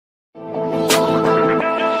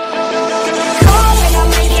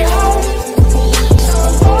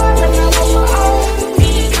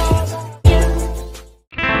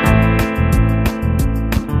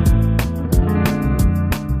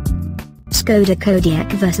Skoda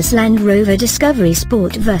Kodiaq vs Land Rover Discovery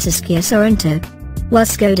Sport vs Kia Sorento. While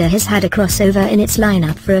Skoda has had a crossover in its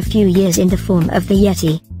lineup for a few years in the form of the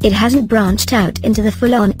Yeti, it hasn't branched out into the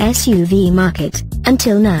full-on SUV market,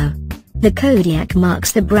 until now. The Kodiaq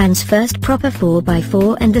marks the brand's first proper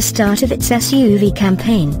 4x4 and the start of its SUV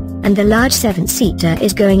campaign, and the large 7-seater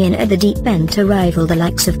is going in at the deep end to rival the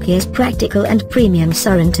likes of Kia's practical and premium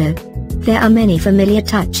Sorento. There are many familiar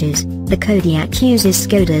touches. The Kodiaq uses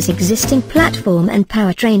Skoda's existing platform and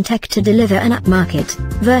powertrain tech to deliver an upmarket,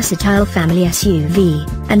 versatile family SUV,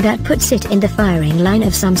 and that puts it in the firing line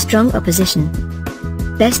of some strong opposition.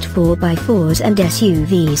 Best 4x4s and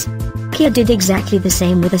SUVs. Kia did exactly the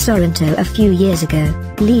same with the Sorento a few years ago,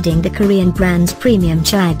 leading the Korean brand's premium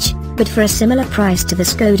charge, but for a similar price to the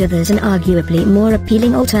Skoda there's an arguably more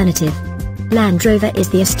appealing alternative. Land Rover is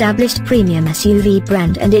the established premium SUV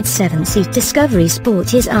brand and its 7-seat Discovery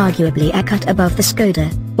Sport is arguably a cut above the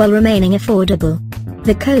Skoda, while remaining affordable.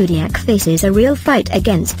 The Kodiaq faces a real fight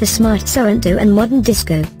against the smart Sorento and modern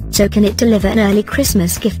Disco, so can it deliver an early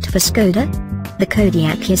Christmas gift for Skoda? The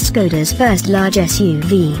Kodiaq is Skoda's first large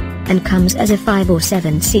SUV, and comes as a 5 or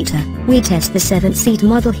 7-seater. We test the 7-seat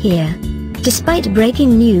model here. Despite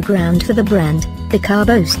breaking new ground for the brand, the car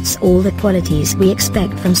boasts all the qualities we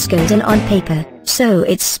expect from Skoda on paper, so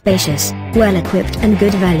it's spacious, well-equipped and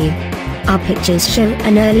good value. Our pictures show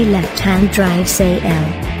an early left-hand drive SL,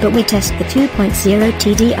 but we test the 2.0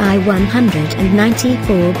 TDI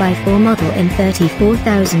 194x4 model in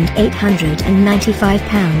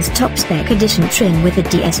 £34,895 top-spec edition trim with a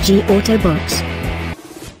DSG Auto box.